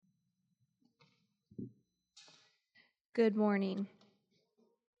Good morning.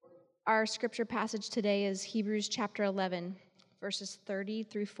 Our scripture passage today is Hebrews chapter 11, verses 30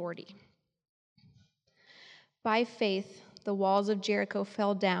 through 40. By faith, the walls of Jericho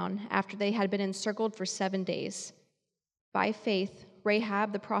fell down after they had been encircled for 7 days. By faith,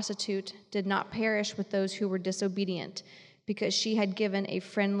 Rahab the prostitute did not perish with those who were disobedient, because she had given a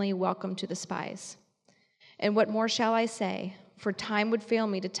friendly welcome to the spies. And what more shall I say? For time would fail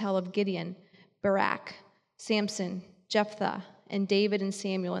me to tell of Gideon, Barak, Samson, Jephthah, and David and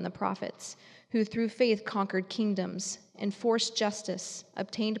Samuel and the prophets, who through faith conquered kingdoms, enforced justice,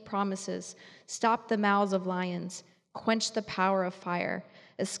 obtained promises, stopped the mouths of lions, quenched the power of fire,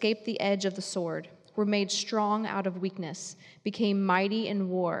 escaped the edge of the sword, were made strong out of weakness, became mighty in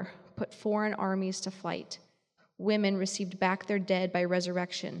war, put foreign armies to flight. Women received back their dead by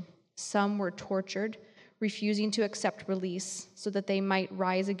resurrection. Some were tortured, refusing to accept release so that they might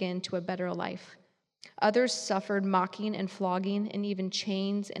rise again to a better life. Others suffered mocking and flogging and even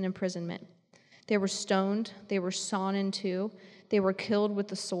chains and imprisonment. They were stoned, they were sawn in two, they were killed with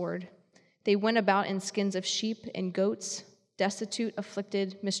the sword. They went about in skins of sheep and goats, destitute,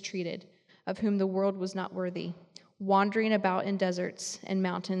 afflicted, mistreated, of whom the world was not worthy, wandering about in deserts and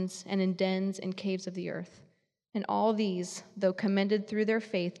mountains and in dens and caves of the earth. And all these, though commended through their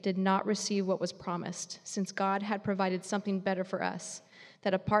faith, did not receive what was promised, since God had provided something better for us,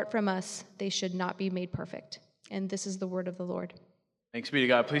 that apart from us, they should not be made perfect. And this is the word of the Lord. Thanks be to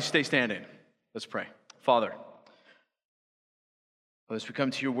God. Please stay standing. Let's pray. Father, as we come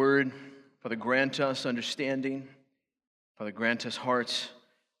to your word, Father, grant us understanding. Father, grant us hearts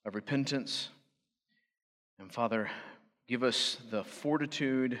of repentance. And Father, give us the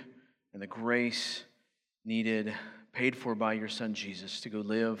fortitude and the grace needed, paid for by your Son Jesus, to go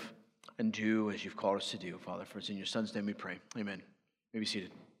live and do as you've called us to do. Father, for it's in your Son's name we pray. Amen. You may be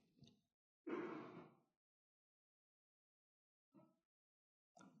seated.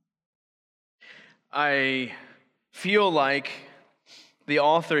 I feel like the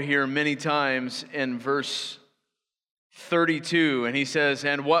author here many times in verse 32, and he says,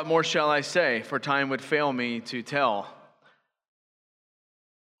 "And what more shall I say? For time would fail me to tell."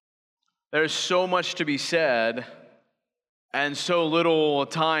 There's so much to be said and so little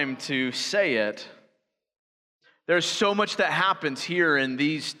time to say it. There's so much that happens here in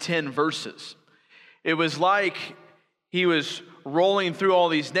these 10 verses. It was like he was rolling through all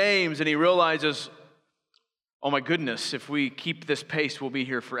these names and he realizes, oh my goodness, if we keep this pace, we'll be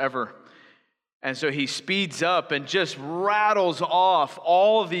here forever. And so he speeds up and just rattles off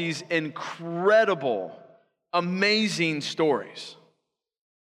all these incredible, amazing stories.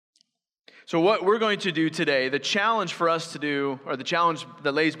 So what we're going to do today, the challenge for us to do, or the challenge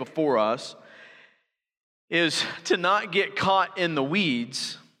that lays before us, is to not get caught in the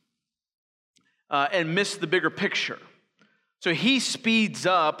weeds and miss the bigger picture. So he speeds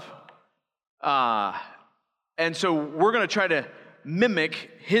up, and so we're going to try to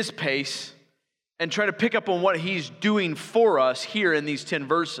mimic his pace and try to pick up on what he's doing for us here in these 10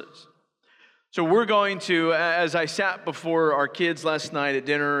 verses. So we're going to, as I sat before our kids last night at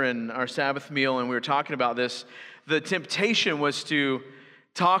dinner and our Sabbath meal, and we were talking about this, the temptation was to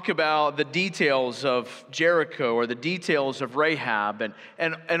talk about the details of Jericho or the details of Rahab,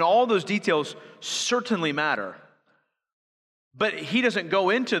 and all those details certainly matter. But he doesn't go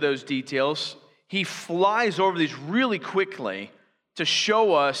into those details. He flies over these really quickly to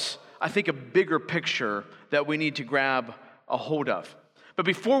show us, I think, a bigger picture that we need to grab a hold of. But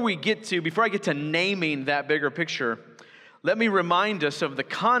before I get to naming that bigger picture, let me remind us of the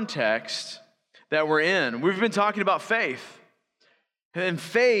context that we're in. We've been talking about faith. And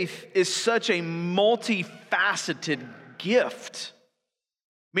faith is such a multifaceted gift.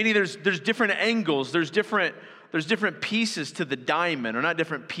 Meaning there's different angles, there's different pieces to the diamond, or not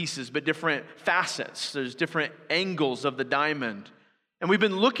different pieces, but different facets. There's different angles of the diamond. And we've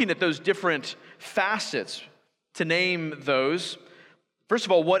been looking at those different facets. To name those, first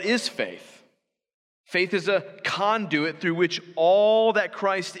of all, what is faith? Faith is a conduit through which all that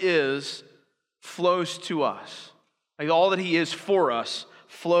Christ is flows to us. Like all that he is for us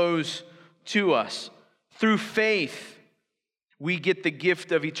flows to us. Through faith, we get the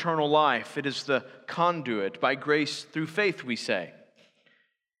gift of eternal life. It is the conduit. By grace through faith, we say.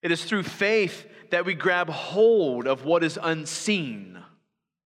 It is through faith that we grab hold of what is unseen.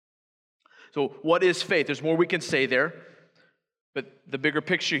 So what is faith? There's more we can say there, but the bigger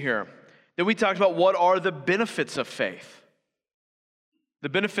picture here. Then we talked about what are the benefits of faith. The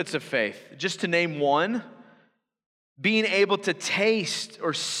benefits of faith. Just to name one, being able to taste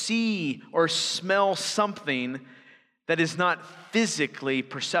or see or smell something that is not physically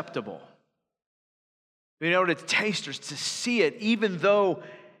perceptible. being able to taste or to see it, even though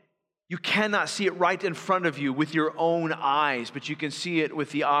you cannot see it right in front of you with your own eyes, but you can see it with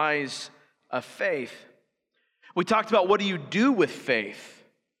the eyes of faith. We talked about what do you do with faith.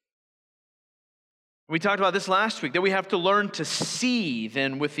 We talked about this last week, that we have to learn to see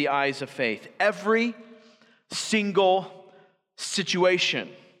then with the eyes of faith. Every single situation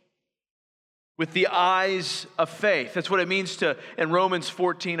with the eyes of faith. That's what it means to, in Romans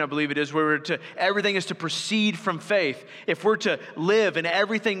 14, I believe it is, where everything is to proceed from faith. If we're to live and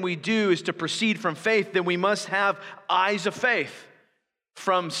everything we do is to proceed from faith, then we must have eyes of faith.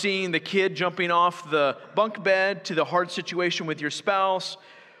 From seeing the kid jumping off the bunk bed to the hard situation with your spouse,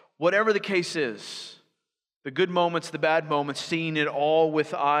 whatever the case is, the good moments, the bad moments, seeing it all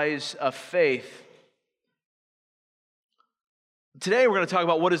with eyes of faith. Today we're going to talk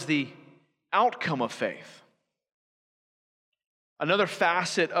about what is the outcome of faith. Another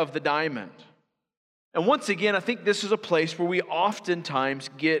facet of the diamond. And once again, I think this is a place where we oftentimes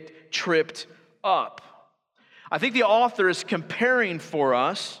get tripped up. I think the author is comparing for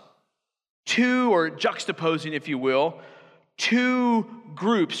us two, or juxtaposing, if you will, two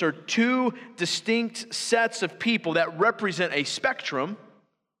groups or two distinct sets of people that represent a spectrum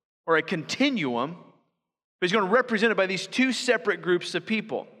or a continuum. But he's going to represent it by these two separate groups of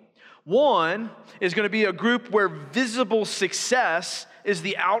people. One is going to be a group where visible success is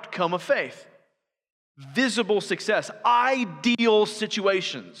the outcome of faith. Visible success, ideal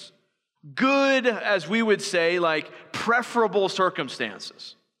situations, good, as we would say, like preferable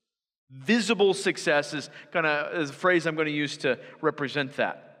circumstances. Visible success is a phrase I'm going to use to represent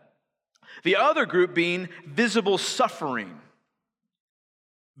that. The other group being visible suffering.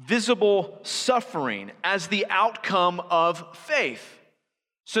 Visible suffering as the outcome of faith.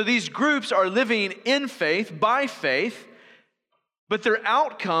 So these groups are living in faith, by faith, but their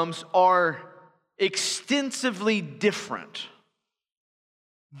outcomes are extensively different,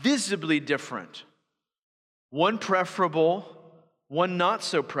 visibly different. One preferable, one not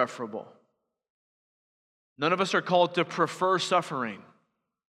so preferable. None of us are called to prefer suffering.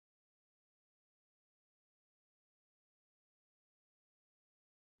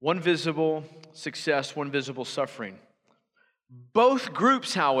 One visible success, one visible suffering. Both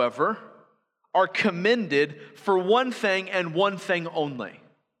groups, however, are commended for one thing and one thing only: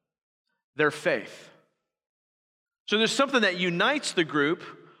 their faith. So there's something that unites the group,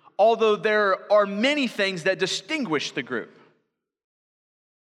 although there are many things that distinguish the group.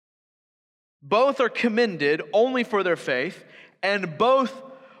 Both are commended only for their faith, and both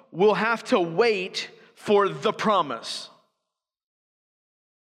will have to wait for the promise.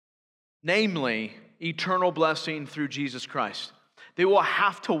 Namely, eternal blessing through Jesus Christ. They will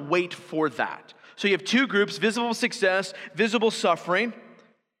have to wait for that. So you have two groups: visible success, visible suffering.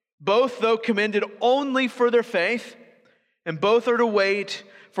 Both, though, commended only for their faith, and both are to wait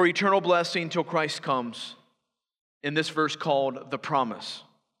for eternal blessing till Christ comes, in this verse called the promise.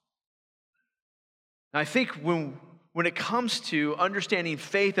 I think when it comes to understanding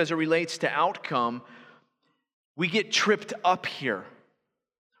faith as it relates to outcome, we get tripped up here.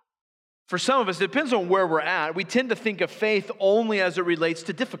 For some of us, it depends on where we're at. We tend to think of faith only as it relates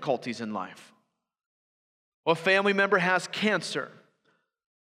to difficulties in life. Well, a family member has cancer.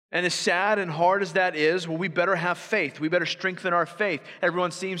 And as sad and hard as that is, well, we better have faith. We better strengthen our faith.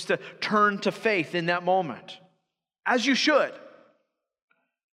 Everyone seems to turn to faith in that moment, as you should.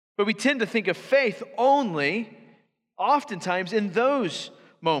 But we tend to think of faith only, oftentimes, in those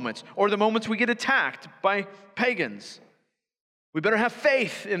moments, or the moments we get attacked by pagans. We better have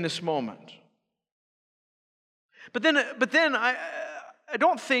faith in this moment. But then I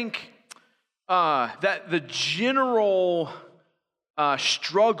don't think that the general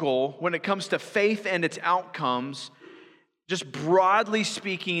struggle when it comes to faith and its outcomes, just broadly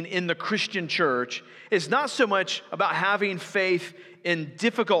speaking in the Christian church, is not so much about having faith in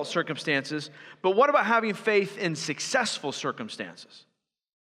difficult circumstances, but what about having faith in successful circumstances?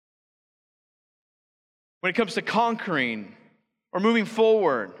 When it comes to conquering or moving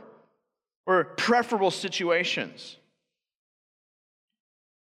forward, or preferable situations.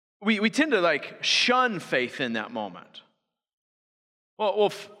 We tend to shun faith in that moment.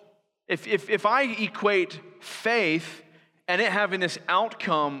 Well, if I equate faith and it having this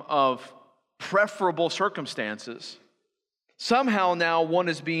outcome of preferable circumstances, somehow now one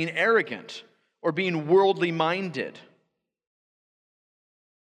is being arrogant or being worldly minded.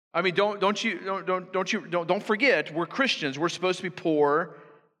 I mean, don't forget, we're Christians. We're supposed to be poor,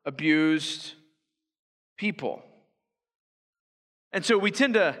 abused people. And so we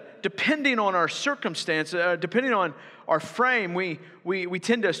tend to, depending on our circumstance, depending on our frame, we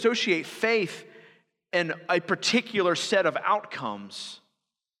tend to associate faith and a particular set of outcomes.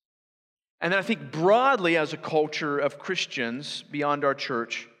 And then I think broadly as a culture of Christians beyond our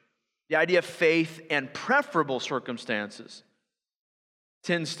church, the idea of faith and preferable circumstances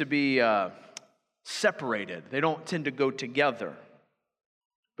tends to be separated. They don't tend to go together.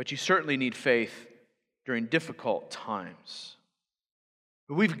 But you certainly need faith during difficult times.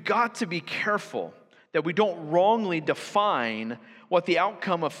 We've got to be careful that we don't wrongly define what the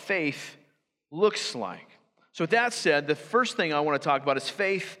outcome of faith looks like. So with that said, the first thing I want to talk about is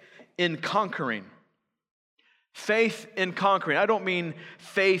faith in conquering. Faith in conquering. I don't mean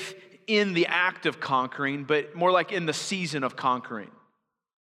faith in the act of conquering, but more like in the season of conquering.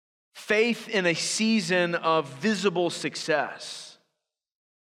 Faith in a season of visible success.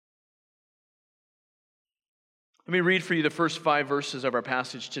 Let me read for you the first 5 verses of our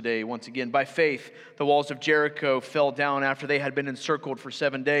passage today. Once again, by faith, the walls of Jericho fell down after they had been encircled for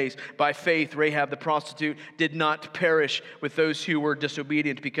 7 days. By faith, Rahab the prostitute did not perish with those who were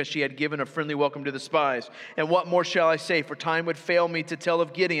disobedient, because she had given a friendly welcome to the spies. And what more shall I say? For time would fail me to tell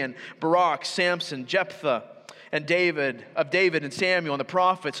of Gideon, Barak, Samson, Jephthah, and David and Samuel and the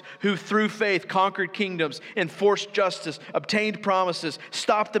prophets, who through faith conquered kingdoms, enforced justice, obtained promises,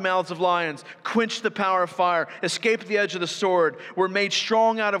 stopped the mouths of lions, quenched the power of fire, escaped the edge of the sword, were made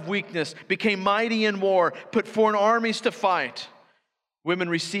strong out of weakness, became mighty in war, put foreign armies to fight. Women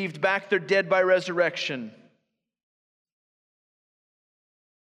received back their dead by resurrection.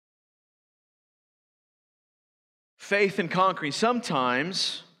 Faith in conquering.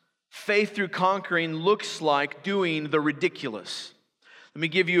 Sometimes faith through conquering looks like doing the ridiculous. Let me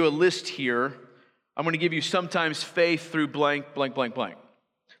give you a list here. I'm going to give you sometimes faith through blank, blank, blank, blank.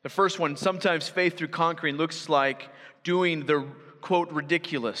 The first one, sometimes faith through conquering looks like doing the, quote,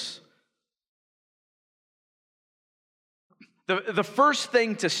 ridiculous. The first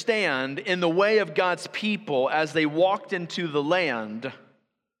thing to stand in the way of God's people as they walked into the land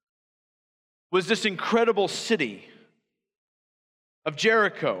was this incredible city of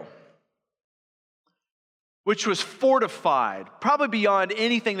Jericho, which was fortified, probably beyond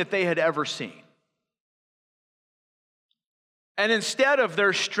anything that they had ever seen. And instead of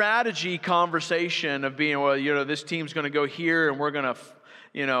their strategy conversation of being, well, this team's going to go here and we're going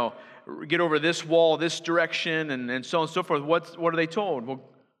to, get over this wall, this direction, and so on and so forth, what are they told? Well,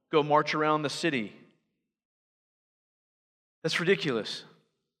 go march around the city. That's ridiculous.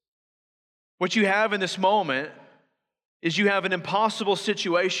 What you have in this moment is you have an impossible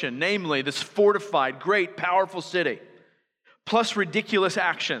situation, namely this fortified, great, powerful city, plus ridiculous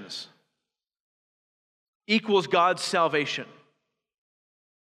actions, equals God's salvation.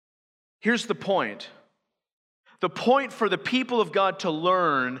 Here's the point. The point for the people of God to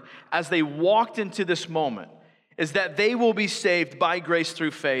learn as they walked into this moment is that they will be saved by grace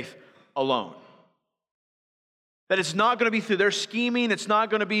through faith alone. That it's not going to be through their scheming. It's not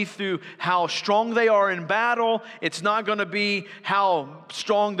going to be through how strong they are in battle. It's not going to be how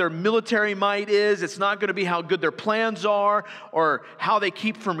strong their military might is. It's not going to be how good their plans are or how they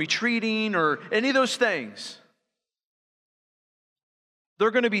keep from retreating or any of those things.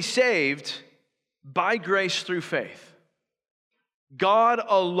 They're going to be saved by grace through faith. God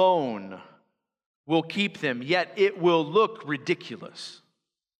alone will keep them, yet it will look ridiculous.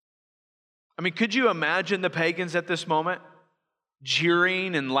 I mean, could you imagine the pagans at this moment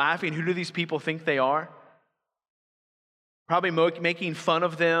jeering and laughing? Who do these people think they are? Probably making fun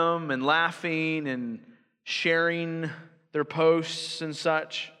of them and laughing and sharing their posts and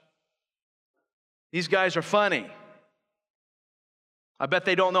such. These guys are funny. I bet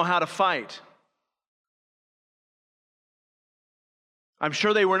they don't know how to fight. I'm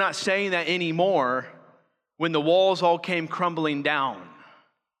sure they were not saying that anymore when the walls all came crumbling down.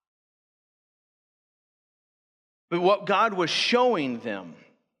 But what God was showing them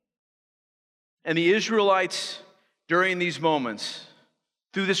and the Israelites during these moments,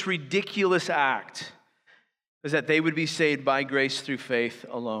 through this ridiculous act, is that they would be saved by grace through faith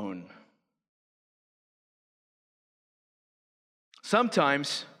alone.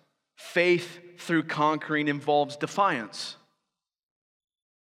 Sometimes faith through conquering involves defiance.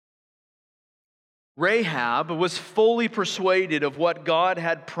 Rahab was fully persuaded of what God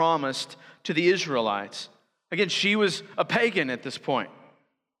had promised to the Israelites. Again, she was a pagan at this point.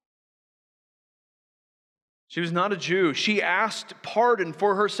 She was not a Jew. She asked pardon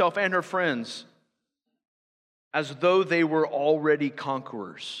for herself and her friends as though they were already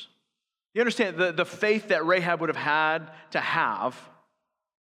conquerors. You understand the faith that Rahab would have had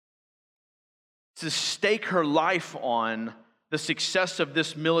to stake her life on the success of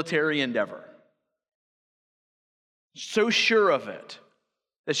this military endeavor. So sure of it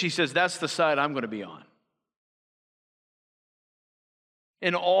that she says, that's the side I'm going to be on.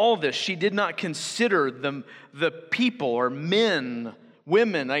 In all this, she did not consider the people or men,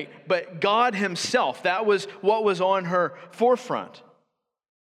 women, but God himself. That was what was on her forefront.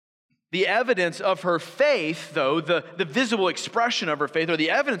 The evidence of her faith, though, the visible expression of her faith, or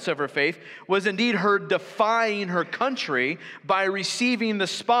the evidence of her faith, was indeed her defying her country by receiving the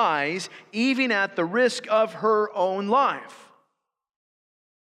spies, even at the risk of her own life.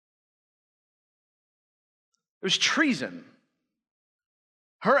 It was treason.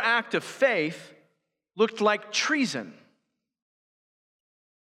 Her act of faith looked like treason.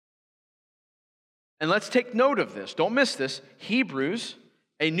 And let's take note of this. Don't miss this. Hebrews,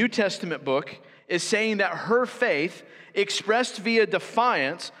 a New Testament book, is saying that her faith, expressed via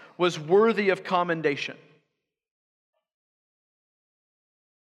defiance, was worthy of commendation.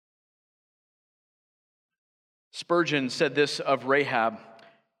 Spurgeon said this of Rahab: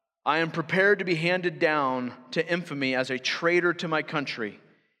 I am prepared to be handed down to infamy as a traitor to my country,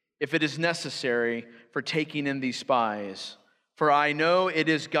 if it is necessary for taking in these spies. For I know it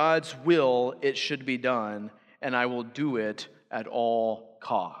is God's will it should be done, and I will do it at all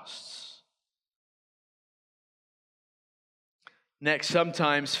costs. Next,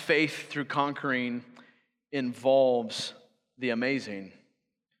 sometimes faith through conquering involves the amazing,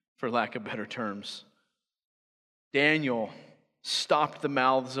 for lack of better terms. Daniel stopped the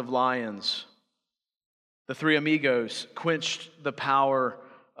mouths of lions. The three amigos quenched the power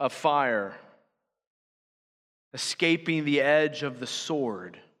of fire, escaping the edge of the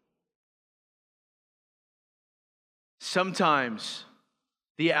sword. Sometimes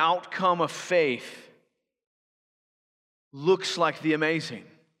the outcome of faith looks like the amazing.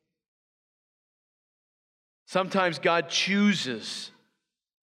 Sometimes God chooses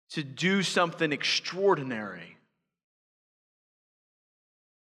to do something extraordinary.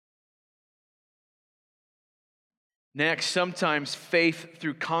 Next, sometimes faith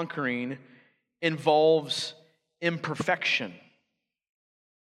through conquering involves imperfection.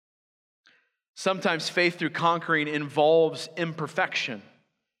 Sometimes faith through conquering involves imperfection.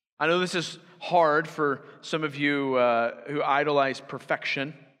 I know this is hard for some of you who idolize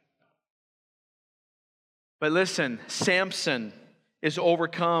perfection. But listen, Samson is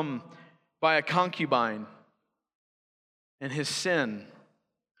overcome by a concubine and his sin.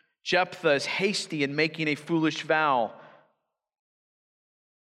 Jephthah is hasty in making a foolish vow.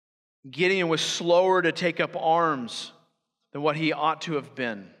 Gideon was slower to take up arms than what he ought to have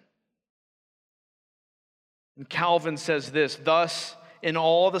been. And Calvin says this: thus, in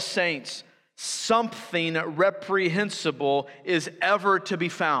all the saints, something reprehensible is ever to be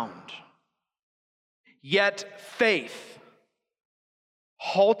found. Yet faith,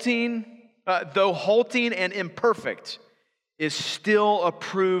 though halting and imperfect, is still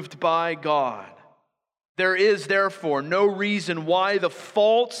approved by God. There is therefore no reason why the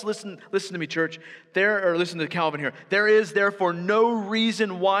faults, listen to me, church, listen to Calvin here. There is therefore no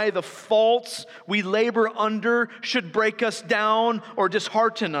reason why the faults we labor under should break us down or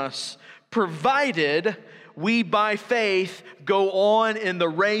dishearten us, provided we by faith go on in the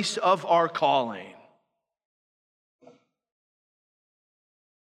race of our calling.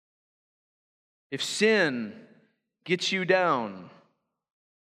 If sin gets you down,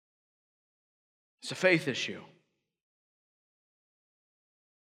 it's a faith issue.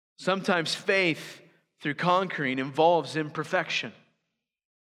 Sometimes faith through conquering involves imperfection,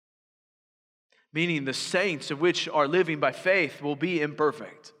 meaning the saints of which are living by faith will be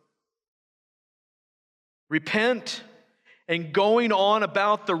imperfect. Repent and going on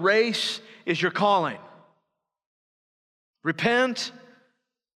about the race is your calling. Repent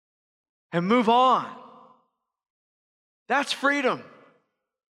and move on. That's freedom.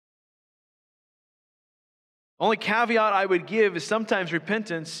 Only caveat I would give is sometimes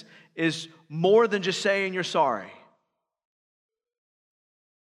repentance is more than just saying you're sorry.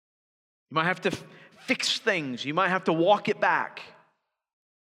 You might have to fix things. You might have to walk it back.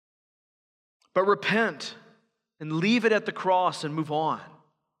 But repent and leave it at the cross and move on.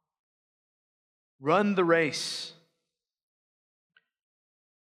 Run the race.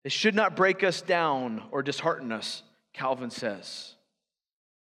 It should not break us down or dishearten us, Calvin says.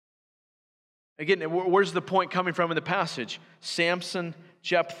 Again, where's the point coming from in the passage? Samson,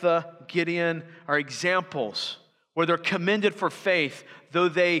 Jephthah, Gideon are examples where they're commended for faith, though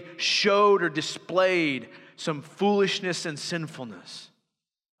they showed or displayed some foolishness and sinfulness.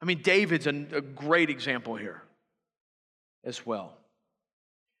 I mean, David's a great example here as well.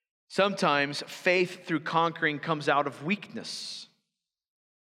 Sometimes faith through conquering comes out of weakness.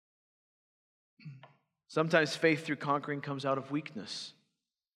 Sometimes faith through conquering comes out of weakness.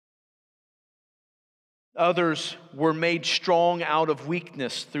 Others were made strong out of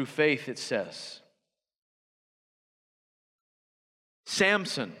weakness through faith, it says.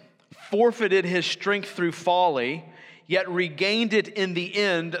 Samson forfeited his strength through folly, yet regained it in the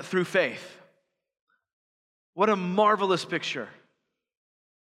end through faith. What a marvelous picture.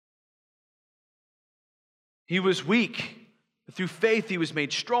 He was weak, but through faith he was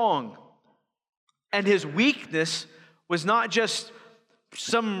made strong. And his weakness was not just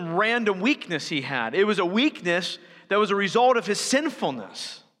some random weakness he had. It was a weakness that was a result of his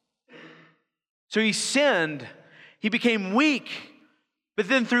sinfulness. So he sinned, he became weak, but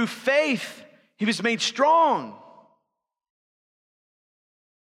then through faith, he was made strong.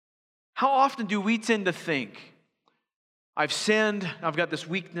 How often do we tend to think, I've sinned, I've got this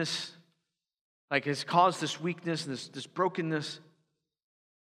weakness, like it's caused this weakness, this brokenness,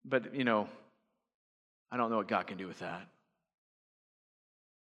 but I don't know what God can do with that.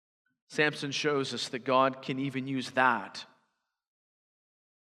 Samson shows us that God can even use that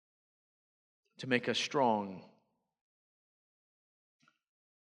to make us strong.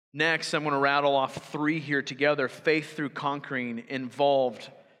 Next, I'm going to rattle off 3 here together. Faith through conquering involved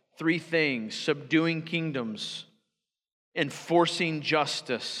 3 things: subduing kingdoms, enforcing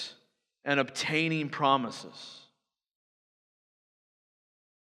justice, and obtaining promises.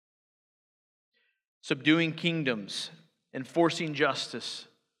 Subduing kingdoms, enforcing justice,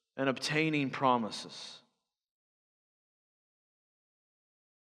 and obtaining promises.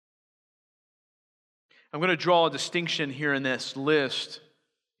 I'm going to draw a distinction here in this list.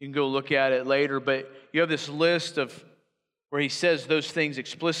 You can go look at it later, but you have this list of where he says those things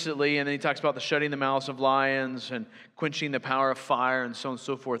explicitly, and then he talks about the shutting the mouths of lions and quenching the power of fire and so on and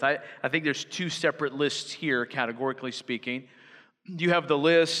so forth. I think there's 2 separate lists here, categorically speaking. You have the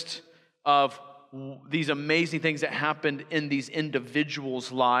list of these amazing things that happened in these individuals'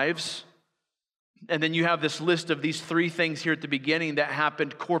 lives, and then you have this list of these 3 things here at the beginning that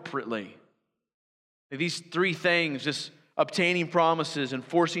happened corporately. These 3 things, just obtaining promises,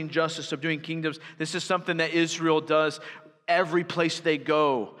 enforcing justice, subduing kingdoms, this is something that Israel does every place they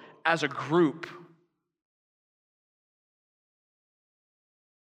go as a group.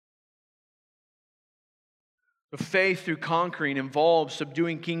 The faith through conquering involves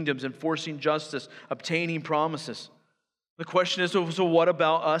subduing kingdoms, enforcing justice, obtaining promises. The question is, so what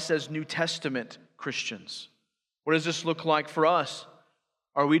about us as New Testament Christians? What does this look like for us?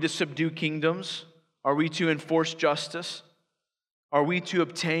 Are we to subdue kingdoms? Are we to enforce justice? Are we to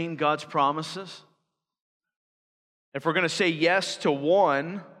obtain God's promises? If we're going to say yes to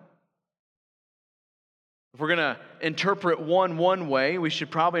one, if we're going to interpret one way, we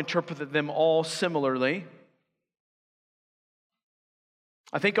should probably interpret them all similarly.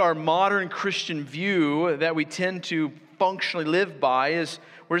 I think our modern Christian view that we tend to functionally live by is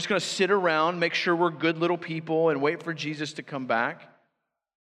we're just going to sit around, make sure we're good little people, and wait for Jesus to come back.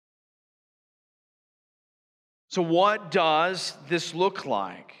 So what does this look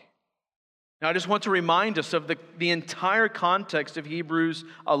like? Now, I just want to remind us of the entire context of Hebrews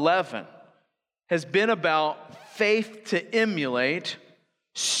 11 has been about faith to emulate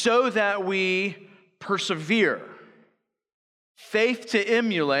so that we persevere. Faith to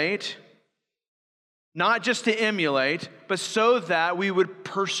emulate, not just to emulate, but so that we would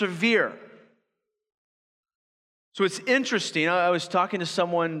persevere. So it's interesting. I was talking to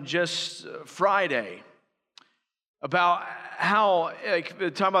someone just Friday about how,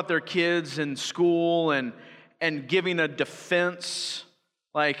 talking about their kids in school and giving a defense,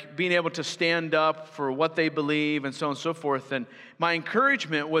 like being able to stand up for what they believe and so on and so forth. And my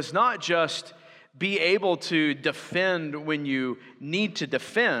encouragement was not just be able to defend when you need to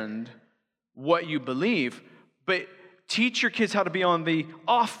defend what you believe, but teach your kids how to be on the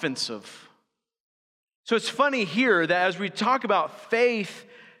offensive. So it's funny here that as we talk about faith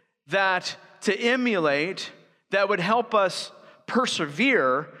that to emulate, that would help us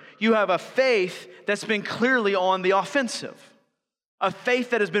persevere, you have a faith that's been clearly on the offensive. A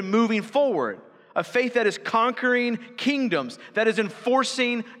faith that has been moving forward. A faith that is conquering kingdoms, that is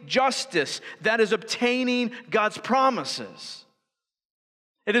enforcing justice, that is obtaining God's promises.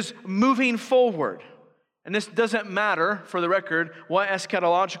 It is moving forward. And this doesn't matter, for the record, what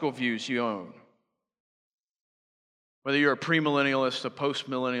eschatological views you own. Whether you're a premillennialist, a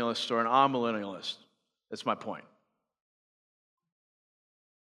postmillennialist, or an amillennialist. That's my point.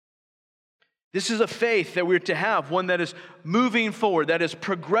 This is a faith that we're to have, one that is moving forward, that is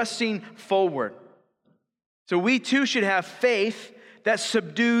progressing forward. So we too should have faith that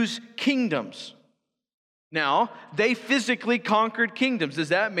subdues kingdoms. Now, they physically conquered kingdoms. Does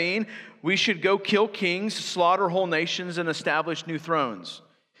that mean we should go kill kings, slaughter whole nations, and establish new thrones?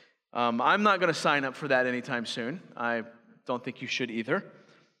 I'm not going to sign up for that anytime soon. I don't think you should either.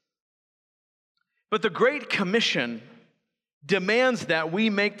 But the Great Commission demands that we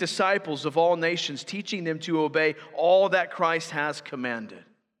make disciples of all nations, teaching them to obey all that Christ has commanded.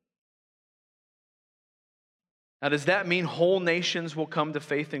 Now, does that mean whole nations will come to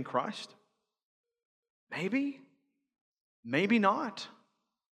faith in Christ? Maybe. Maybe not.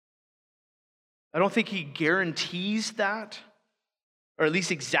 I don't think he guarantees that, or at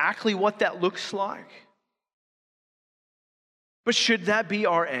least exactly what that looks like. But should that be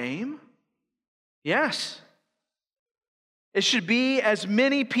our aim? Yes. It should be as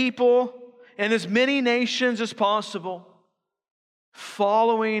many people and as many nations as possible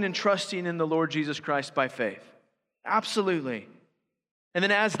following and trusting in the Lord Jesus Christ by faith. Absolutely. And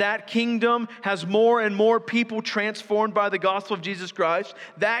then as that kingdom has more and more people transformed by the gospel of Jesus Christ,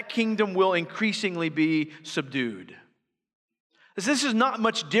 that kingdom will increasingly be subdued. This is not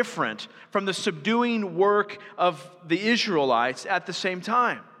much different from the subduing work of the Israelites at the same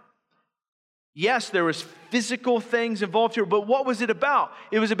time. Yes, there was physical things involved here, but what was it about?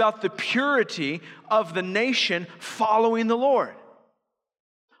 It was about the purity of the nation following the Lord.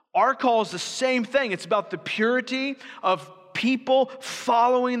 Our call is the same thing. It's about the purity of people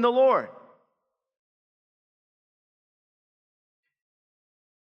following the Lord.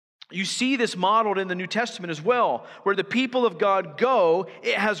 You see this modeled in the New Testament as well, where the people of God go,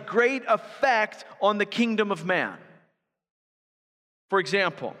 it has great effect on the kingdom of man. For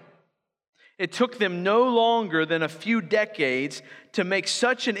example, it took them no longer than a few decades to make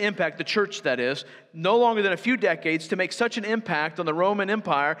such an impact, the church that is, no longer than a few decades to make such an impact on the Roman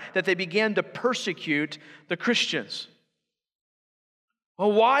Empire that they began to persecute the Christians.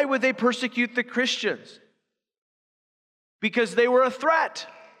 Well, why would they persecute the Christians? Because they were a threat.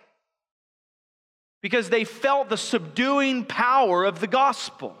 Because they felt the subduing power of the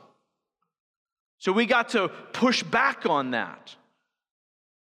gospel. So we got to push back on that.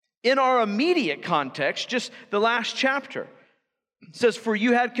 In our immediate context, just the last chapter, it says, "For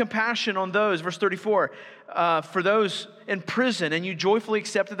you had compassion on those," verse 34, "for those in prison, and you joyfully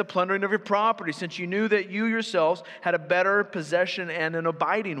accepted the plundering of your property, since you knew that you yourselves had a better possession and an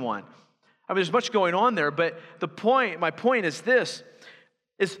abiding one." I mean, there's much going on there, but my point is this,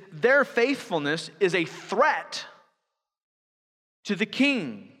 is their faithfulness is a threat to the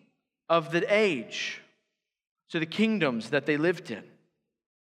king of the age, to the kingdoms that they lived in.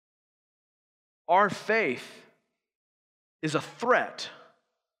 Our faith is a threat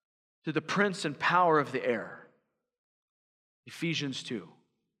to the prince and power of the air. Ephesians 2.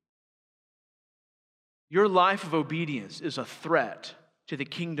 Your life of obedience is a threat to the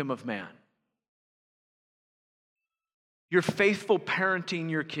kingdom of man. Your faithful parenting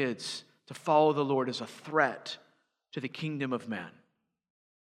your kids to follow the Lord is a threat to the kingdom of man.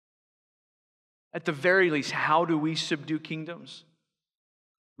 At the very least, how do we subdue kingdoms?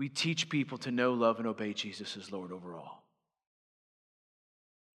 We teach people to know, love, and obey Jesus as Lord over all.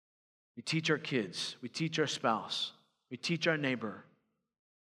 We teach our kids. We teach our spouse. We teach our neighbor.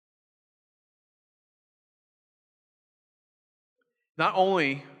 Not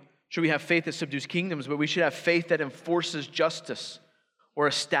only should we have faith that subdues kingdoms, but we should have faith that enforces justice or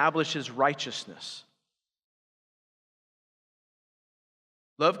establishes righteousness.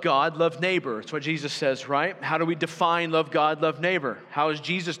 Love God, love neighbor. That's what Jesus says, right? How do we define love God, love neighbor? How is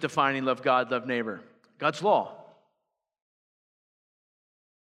Jesus defining love God, love neighbor? God's law.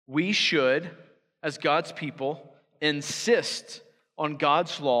 We should, as God's people, insist on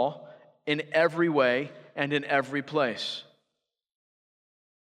God's law in every way and in every place.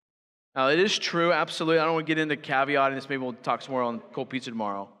 Now, it is true, absolutely. I don't want to get into caveat in this. Maybe we'll talk some more on cold pizza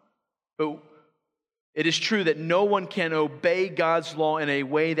tomorrow. But it is true that no one can obey God's law in a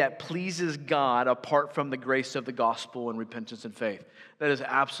way that pleases God apart from the grace of the gospel and repentance and faith. That is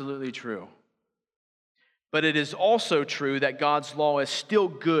absolutely true. But it is also true that God's law is still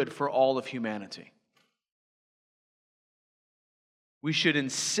good for all of humanity. We should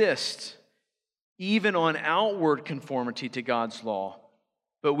insist even on outward conformity to God's law,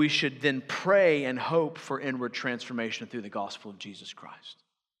 but we should then pray and hope for inward transformation through the gospel of Jesus Christ.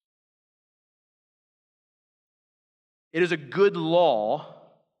 It is a good law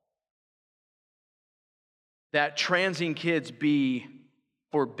that transing kids be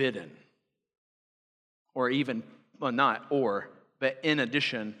forbidden, or even, well, not or, but in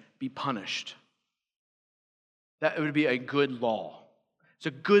addition, be punished. That would be a good law. It's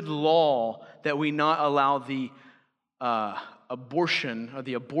a good law that we not allow the abortion or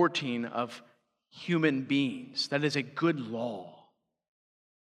the aborting of human beings. That is a good law.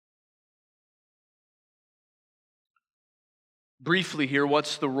 Briefly here,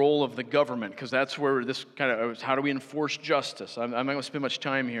 what's the role of the government? Because that's where this kind of, how do we enforce justice? I'm not going to spend much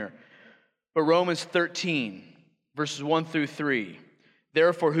time here. But Romans 13, verses 1 through 3.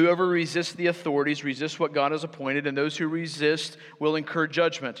 Therefore, whoever resists the authorities resists what God has appointed, and those who resist will incur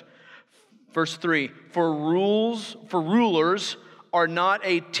judgment. Verse 3, for rulers are not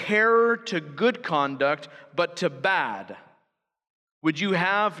a terror to good conduct, but to bad. Would you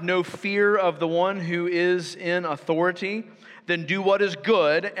have no fear of the one who is in authority? Then do what is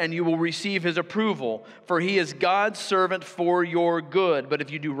good, and you will receive his approval. For he is God's servant for your good. But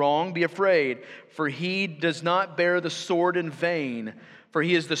if you do wrong, be afraid, for he does not bear the sword in vain. For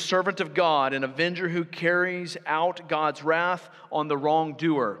he is the servant of God, an avenger who carries out God's wrath on the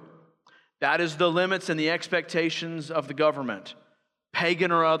wrongdoer. That is the limits and the expectations of the government,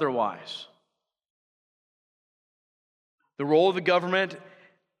 pagan or otherwise. The role of the government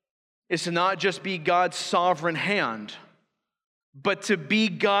is to not just be God's sovereign hand, but to be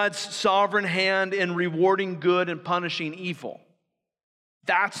God's sovereign hand in rewarding good and punishing evil.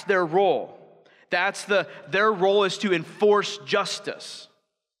 That's their role. Their role is to enforce justice,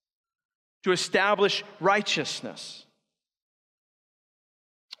 to establish righteousness.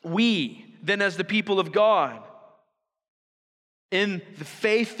 We, then as the people of God, in the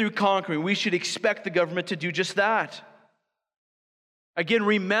faith through conquering, we should expect the government to do just that. Again,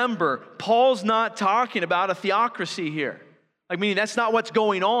 remember, Paul's not talking about a theocracy here. Meaning that's not what's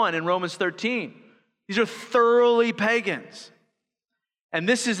going on in Romans 13. These are thoroughly pagans. And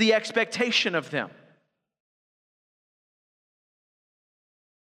this is the expectation of them.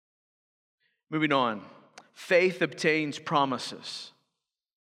 Moving on. Faith obtains promises.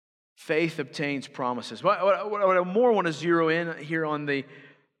 Faith obtains promises. What I more want to zero in here on the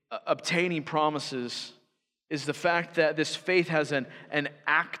obtaining promises is the fact that this faith has an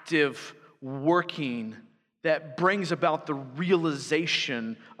active working that brings about the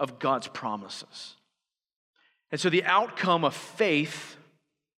realization of God's promises. And so the outcome of faith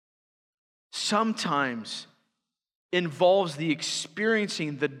sometimes involves the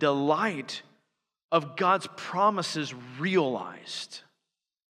experiencing the delight of God's promises realized.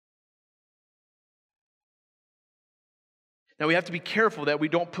 Now we have to be careful that we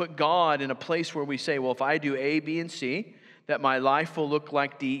don't put God in a place where we say, well, if I do A, B, and C, that my life will look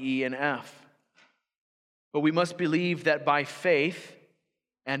like D, E, and F. But we must believe that by faith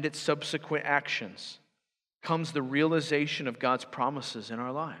and its subsequent actions comes the realization of God's promises in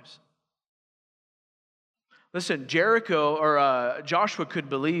our lives. Listen, Joshua could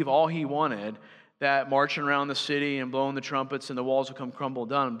believe all he wanted, that marching around the city and blowing the trumpets and the walls would come crumble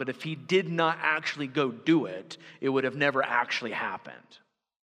down. But if he did not actually go do it, it would have never actually happened.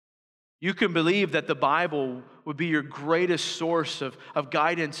 You can believe that the Bible would be your greatest source of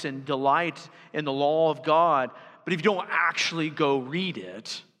guidance and delight in the law of God. But if you don't actually go read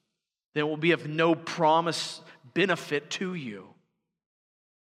it, then it will be of no promise benefit to you.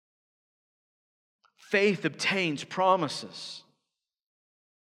 Faith obtains promises.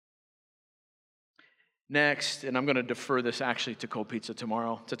 Next, and I'm going to defer this actually to Cold Pizza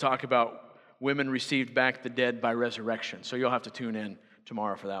tomorrow, to talk about women received back the dead by resurrection. So you'll have to tune in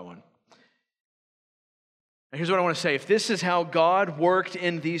tomorrow for that one. And here's what I want to say. If this is how God worked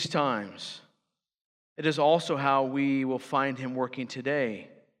in these times, it is also how we will find him working today,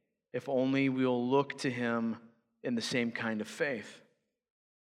 if only we'll look to him in the same kind of faith.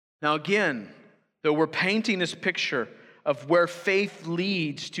 Now again, though we're painting this picture of where faith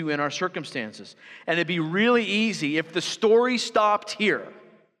leads to in our circumstances, and it'd be really easy if the story stopped here,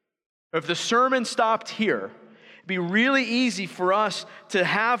 or if the sermon stopped here, it'd be really easy for us to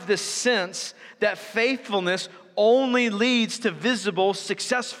have this sense that faithfulness only leads to visible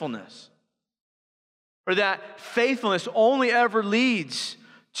successfulness, or that faithfulness only ever leads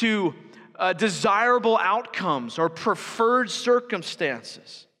to desirable outcomes or preferred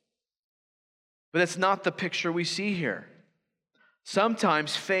circumstances. But that's not the picture we see here.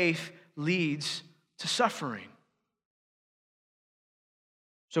 Sometimes faith leads to suffering.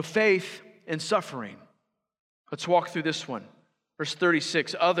 So faith and suffering. Let's walk through this one. Verse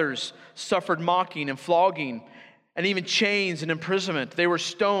 36, others suffered mocking and flogging and even chains and imprisonment. They were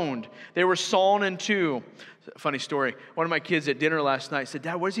stoned. They were sawn in two. Funny story. One of my kids at dinner last night said,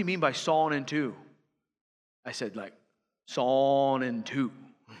 Dad, what does he mean by sawn in two? I said, like, sawn in two.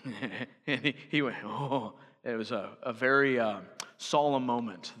 And he went, oh. It was a very solemn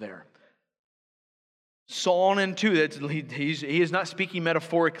moment there. Sawn in two. He is not speaking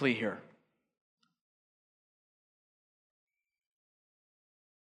metaphorically here.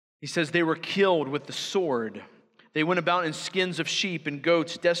 He says they were killed with the sword. They went about in skins of sheep and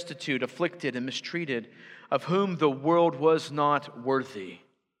goats, destitute, afflicted, and mistreated, of whom the world was not worthy,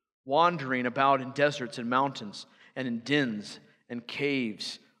 wandering about in deserts and mountains and in dens and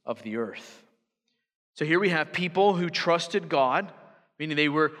caves of the earth. So here we have people who trusted God, meaning they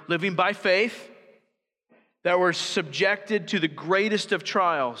were living by faith, that were subjected to the greatest of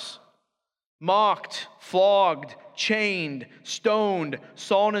trials, mocked, flogged, chained, stoned,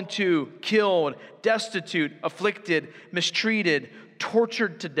 sawn in two, killed, destitute, afflicted, mistreated,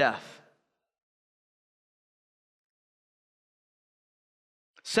 tortured to death.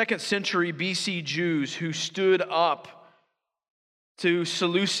 2nd century BC Jews who stood up to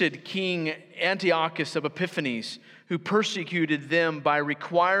Seleucid king Antiochus of Epiphanes, who persecuted them by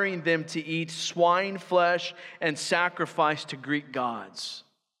requiring them to eat swine flesh and sacrifice to Greek gods.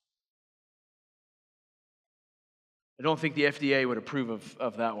 I don't think the FDA would approve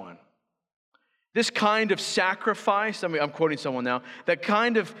of that one. This kind of sacrifice, I'm quoting someone now,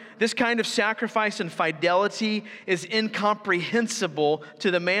 this kind of sacrifice and fidelity is incomprehensible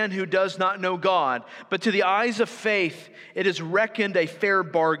to the man who does not know God. But to the eyes of faith, it is reckoned a fair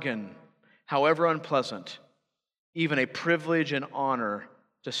bargain, however unpleasant, even a privilege and honor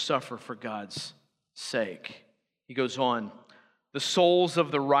to suffer for God's sake. He goes on, the souls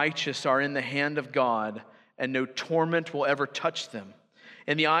of the righteous are in the hand of God, and no torment will ever touch them.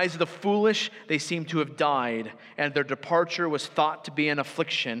 In the eyes of the foolish, they seem to have died, and their departure was thought to be an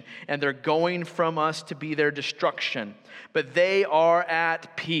affliction, and their going from us to be their destruction. But they are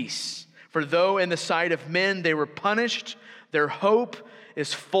at peace, for though in the sight of men they were punished, their hope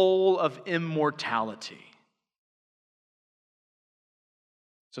is full of immortality.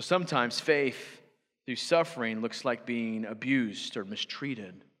 So sometimes faith through suffering looks like being abused or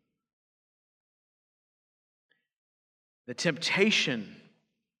mistreated. The temptation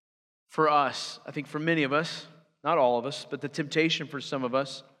for us, I think for many of us, not all of us, but the temptation for some of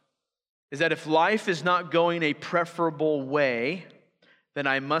us is that if life is not going a preferable way, then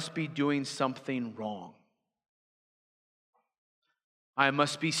I must be doing something wrong. I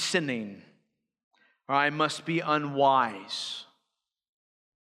must be sinning, or I must be unwise.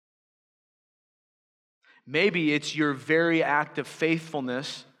 Maybe it's your very act of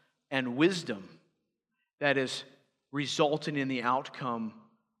faithfulness and wisdom that is resulting in the outcome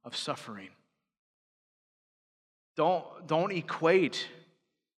of suffering. Don't equate.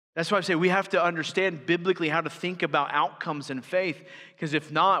 That's why I say we have to understand biblically how to think about outcomes in faith, because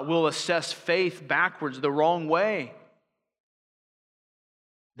if not, we'll assess faith backwards the wrong way.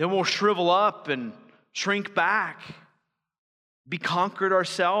 Then we'll shrivel up and shrink back, be conquered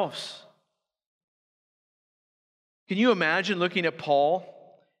ourselves. Can you imagine looking at Paul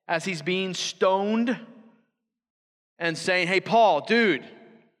as he's being stoned and saying, hey, Paul, dude,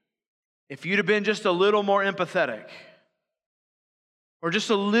 if you'd have been just a little more empathetic, or just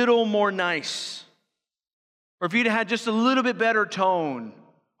a little more nice, or if you'd have had just a little bit better tone,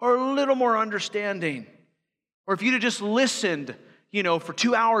 or a little more understanding, or if you'd have just listened, for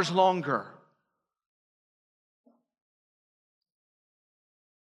 2 hours longer.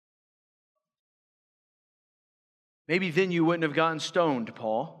 Maybe then you wouldn't have gotten stoned,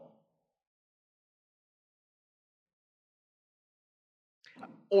 Paul.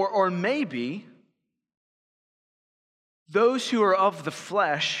 Or maybe those who are of the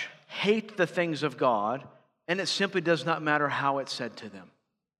flesh hate the things of God, and it simply does not matter how it's said to them.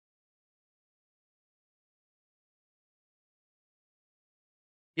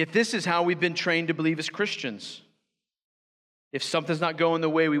 Yet this is how we've been trained to believe as Christians. If something's not going the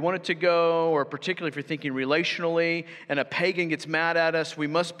way we want it to go, or particularly if you're thinking relationally, and a pagan gets mad at us, we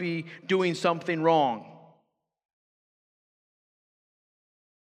must be doing something wrong.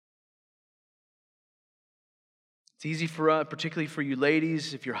 It's easy for us, particularly for you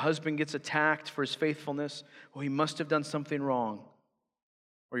ladies, if your husband gets attacked for his faithfulness, well, he must have done something wrong.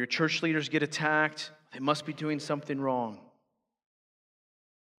 Or your church leaders get attacked, they must be doing something wrong.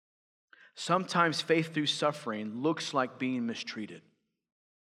 Sometimes faith through suffering looks like being mistreated.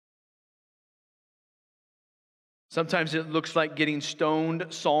 Sometimes it looks like getting stoned,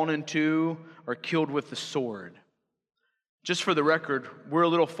 sawn in two, or killed with the sword. Just for the record, we're a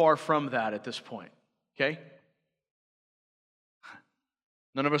little far from that at this point, okay?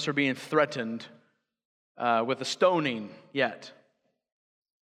 None of us are being threatened with a stoning yet.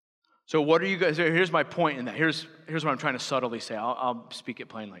 So what are you guys, here's my point in that. Here's what I'm trying to subtly say. I'll speak it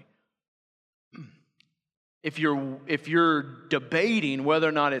plainly. If you're debating whether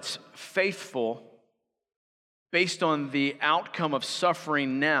or not it's faithful based on the outcome of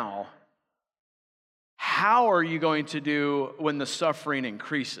suffering now, how are you going to do when the suffering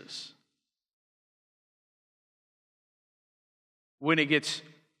increases? When it gets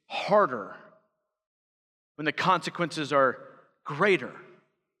harder, when the consequences are greater,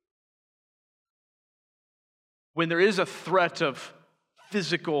 when there is a threat of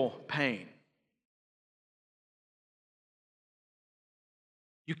physical pain.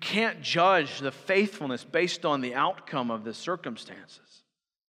 You can't judge the faithfulness based on the outcome of the circumstances,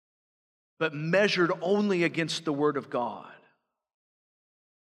 but measured only against the Word of God.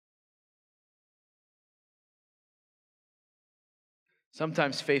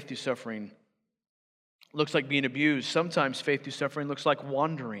 Sometimes faith through suffering looks like being abused. Sometimes faith through suffering looks like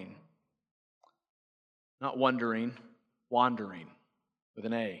wandering. Not wondering, wandering with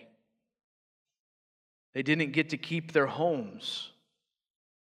an A. They didn't get to keep their homes.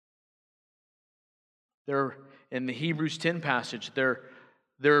 In the Hebrews 10 passage,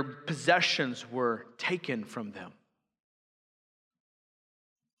 their possessions were taken from them.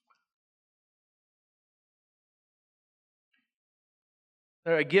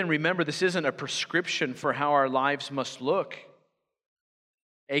 Again, remember, this isn't a prescription for how our lives must look,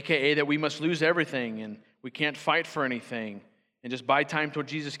 aka that we must lose everything and we can't fight for anything and just buy time till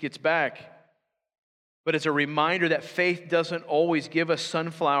Jesus gets back. But it's a reminder that faith doesn't always give us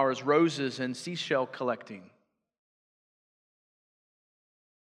sunflowers, roses, and seashell collecting.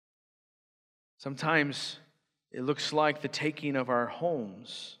 Sometimes it looks like the taking of our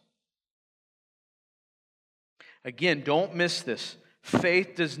homes. Again, don't miss this.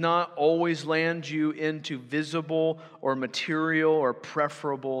 Faith does not always land you into visible or material or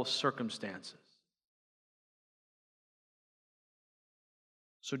preferable circumstances.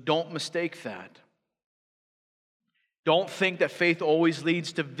 So don't mistake that. Don't think that faith always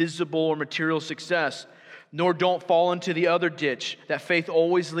leads to visible or material success, nor don't fall into the other ditch, that faith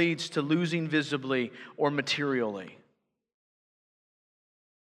always leads to losing visibly or materially.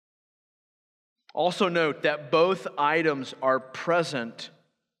 Also note that both items are present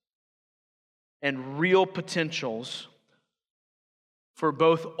and real potentials for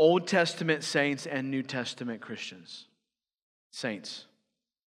both Old Testament saints and New Testament Christians. Saints.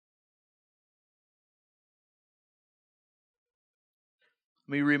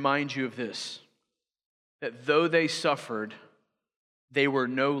 Let me remind you of this, that though they suffered, they were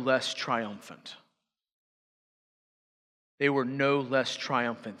no less triumphant. They were no less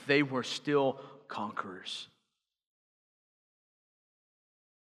triumphant. They were still conquerors.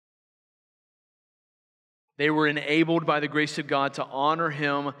 They were enabled by the grace of God to honor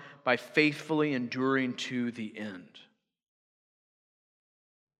Him by faithfully enduring to the end.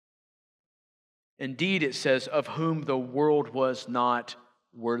 Indeed, it says, of whom the world was not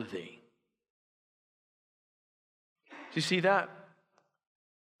worthy. Do you see that?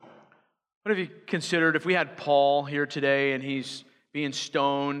 What have you considered if we had Paul here today and he's being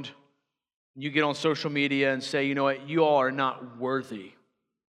stoned, and you get on social media and say, you know what, you all are not worthy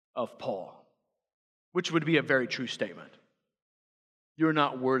of Paul, which would be a very true statement. You're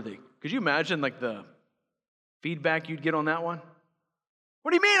not worthy. Could you imagine like the feedback you'd get on that one?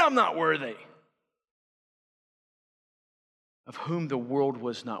 What do you mean I'm not worthy? Of whom the world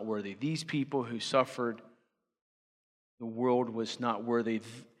was not worthy. These people who suffered, the world was not worthy.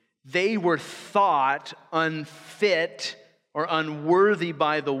 They were thought unfit or unworthy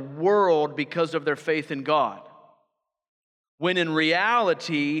by the world because of their faith in God. When in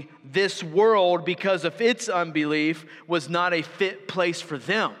reality, this world, because of its unbelief, was not a fit place for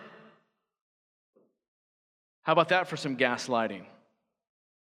them. How about that for some gaslighting?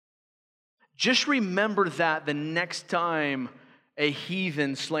 Just remember that the next time a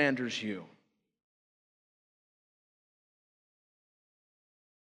heathen slanders you.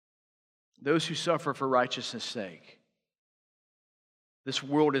 Those who suffer for righteousness' sake, this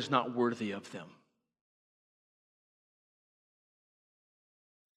world is not worthy of them.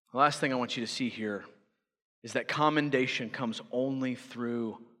 The last thing I want you to see here is that commendation comes only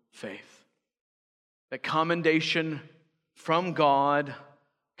through faith. That commendation from God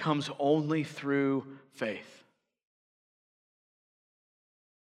comes only through faith.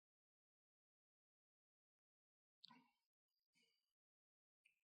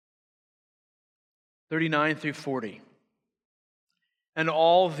 (39-40). And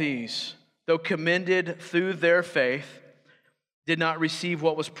all these, though commended through their faith, did not receive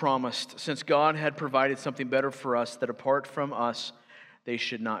what was promised, since God had provided something better for us, that apart from us, they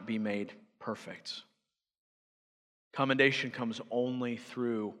should not be made perfect. Commendation comes only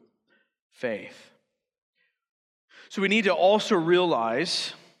through faith. So we need to also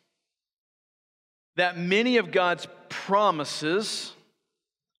realize that many of God's promises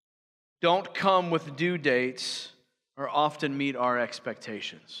don't come with due dates or often meet our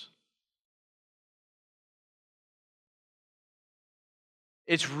expectations.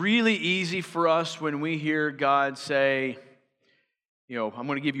 It's really easy for us when we hear God say, I'm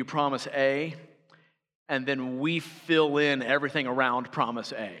going to give you promise A, and then we fill in everything around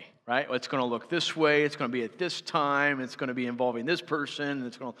promise A, right? It's going to look this way, it's going to be at this time, it's going to be involving this person,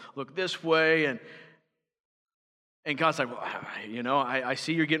 it's going to look this way, and God's like, well, I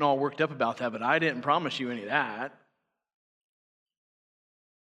see you're getting all worked up about that, but I didn't promise you any of that.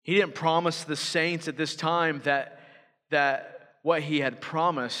 He didn't promise the saints at this time that what he had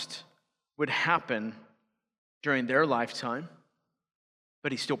promised would happen during their lifetime,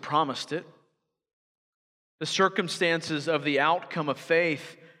 but he still promised it. The circumstances of the outcome of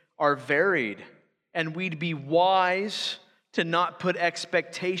faith are varied, and we'd be wise to not put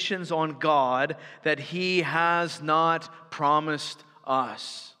expectations on God that he has not promised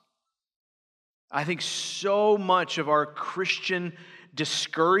us. I think so much of our Christian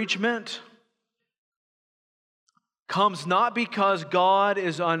discouragement comes not because God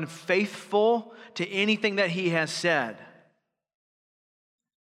is unfaithful to anything that he has said,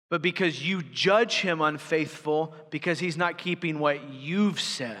 but because you judge him unfaithful because he's not keeping what you've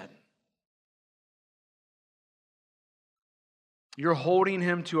said. You're holding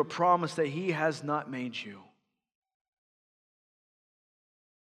him to a promise that he has not made you.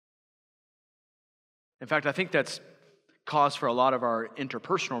 In fact, I think that's cause for a lot of our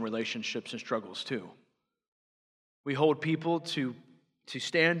interpersonal relationships and struggles too. We hold people to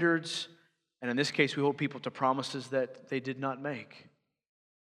standards, and in this case, we hold people to promises that they did not make.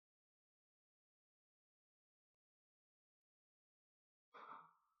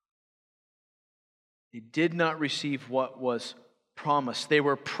 They did not receive what was promised. They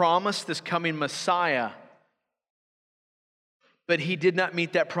were promised this coming Messiah, but he did not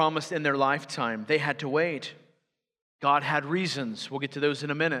meet that promise in their lifetime. They had to wait. God had reasons. We'll get to those in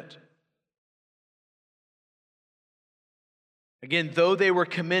a minute. Again, though they were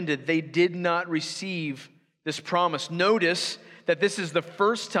commended, they did not receive this promise. Notice that this is the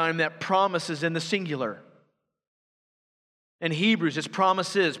first time that promise is in the singular. In Hebrews, it's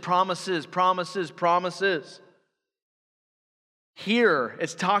promises, promises, promises, promises. Here,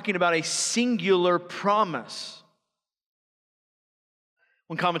 it's talking about a singular promise.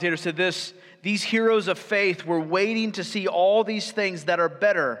 One commentator said this: these heroes of faith were waiting to see all these things that are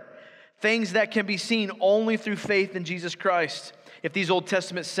better, things that can be seen only through faith in Jesus Christ. If these Old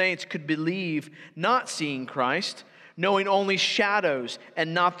Testament saints could believe not seeing Christ, knowing only shadows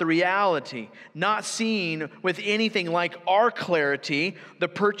and not the reality, not seeing with anything like our clarity the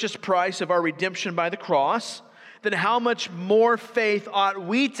purchase price of our redemption by the cross, then how much more faith ought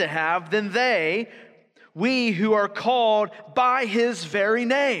we to have than they, we who are called by his very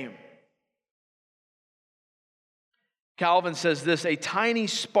name? Calvin says this: a tiny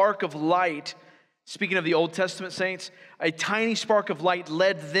spark of light, speaking of the Old Testament saints, a tiny spark of light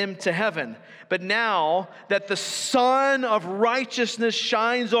led them to heaven. But now that the Sun of righteousness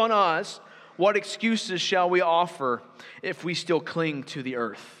shines on us, what excuses shall we offer if we still cling to the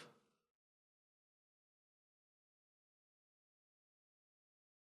earth?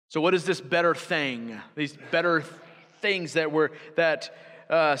 So what is this better thing? These better things that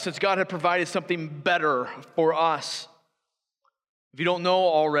since God had provided something better for us. If you don't know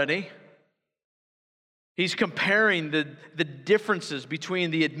already, he's comparing the differences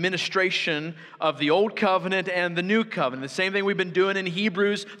between the administration of the Old Covenant and the New Covenant. The same thing we've been doing in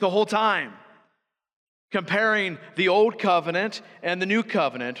Hebrews the whole time. Comparing the Old Covenant and the New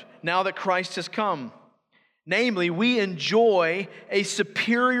Covenant now that Christ has come. Namely, we enjoy a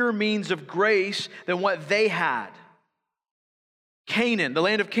superior means of grace than what they had. Canaan, the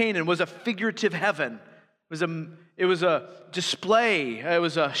land of Canaan, was a figurative heaven. It was a display. It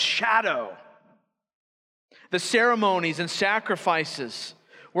was a shadow. The ceremonies and sacrifices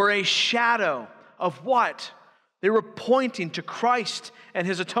were a shadow of what? They were pointing to Christ and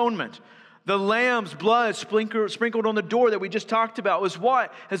his atonement. The lamb's blood sprinkled on the door that we just talked about was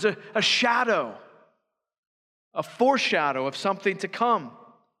what? As a shadow, a foreshadow of something to come.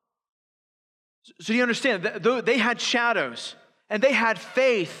 So you understand, they had shadows and they had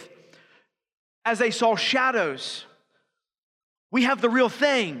faith as they saw shadows. We have the real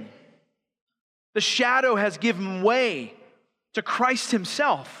thing. The shadow has given way to Christ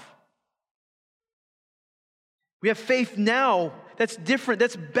himself. We have faith now that's different,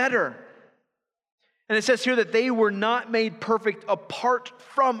 that's better. And it says here that they were not made perfect apart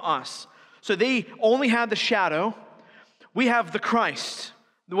from us. So they only had the shadow. We have the Christ.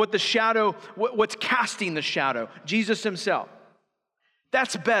 What's casting the shadow? Jesus himself.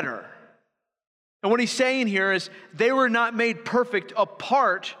 That's better. And what he's saying here is they were not made perfect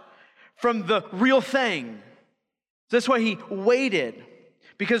apart from the real thing. That's why he waited.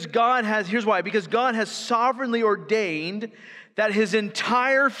 Because here's why, because God has sovereignly ordained that his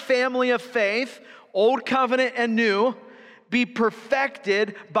entire family of faith, Old Covenant and New, be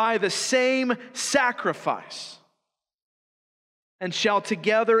perfected by the same sacrifice, and shall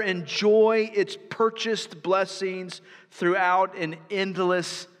together enjoy its purchased blessings throughout an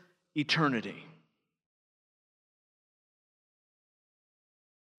endless eternity.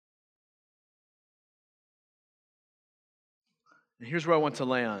 And here's where I want to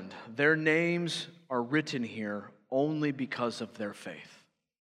land. Their names are written here only because of their faith.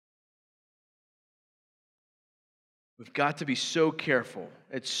 We've got to be so careful.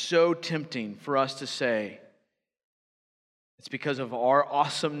 It's so tempting for us to say it's because of our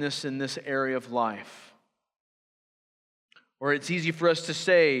awesomeness in this area of life. Or it's easy for us to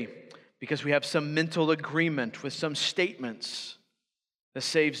say because we have some mental agreement with some statements that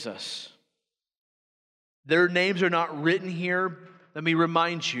saves us. Their names are not written here, let me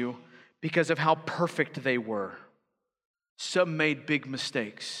remind you, because of how perfect they were. Some made big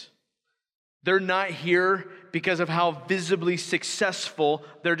mistakes. They're not here because of how visibly successful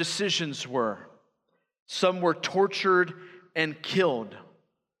their decisions were. Some were tortured and killed.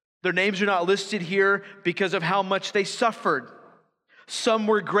 Their names are not listed here because of how much they suffered. Some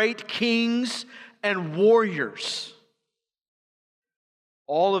were great kings and warriors.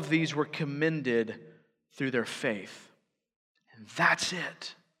 All of these were commended through their faith. And that's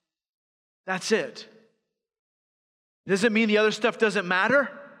it. That's it. Does it mean the other stuff doesn't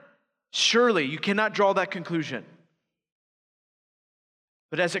matter? Surely, you cannot draw that conclusion.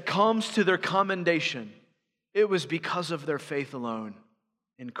 But as it comes to their commendation, it was because of their faith alone,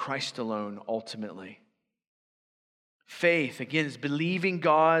 in Christ alone, ultimately. Faith, again, is believing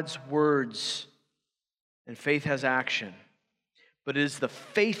God's words, and faith has action. But it is the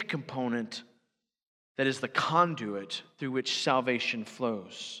faith component that is the conduit through which salvation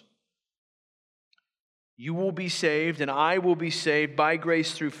flows. You will be saved, and I will be saved by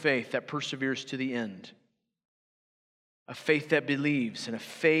grace through faith that perseveres to the end. A faith that believes and a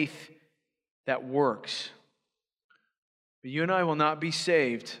faith that works. But you and I will not be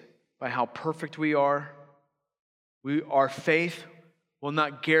saved by how perfect we are. Our faith will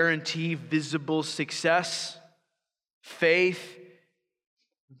not guarantee visible success. Faith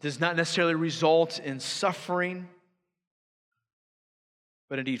does not necessarily result in suffering.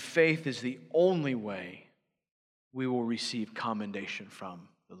 But indeed, faith is the only way we will receive commendation from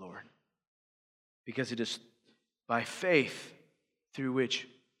the Lord. Because it is by faith through which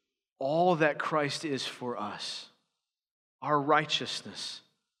all that Christ is for us, our righteousness,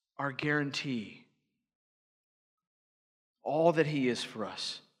 our guarantee, all that He is for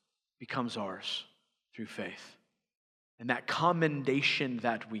us becomes ours through faith. And that commendation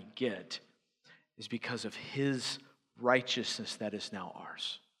that we get is because of His righteousness that is now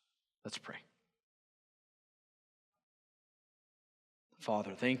ours. Let's pray.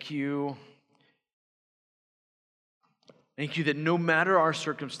 Father, thank you. Thank you that no matter our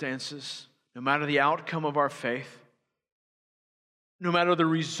circumstances, no matter the outcome of our faith, no matter the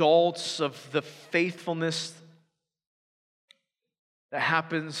results of the faithfulness that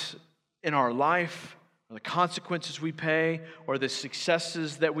happens in our life, or the consequences we pay, or the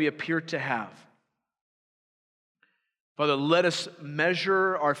successes that we appear to have, Father, let us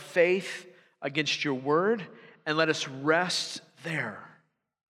measure our faith against your word, and let us rest there.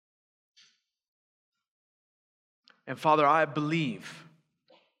 And Father, I believe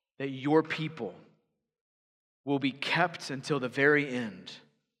that your people will be kept until the very end,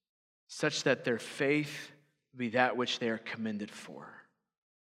 such that their faith will be that which they are commended for.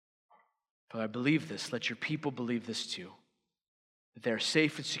 Father, I believe this. Let your people believe this too, that they are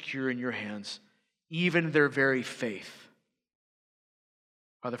safe and secure in your hands, even their very faith.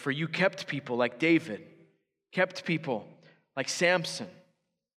 Father, for you kept people like David, kept people like Samson.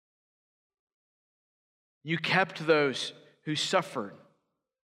 You kept those who suffered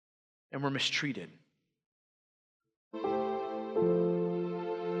and were mistreated.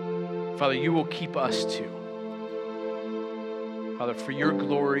 Father, you will keep us too. Father, for your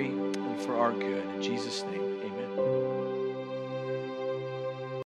glory and for our good. In Jesus' name, amen.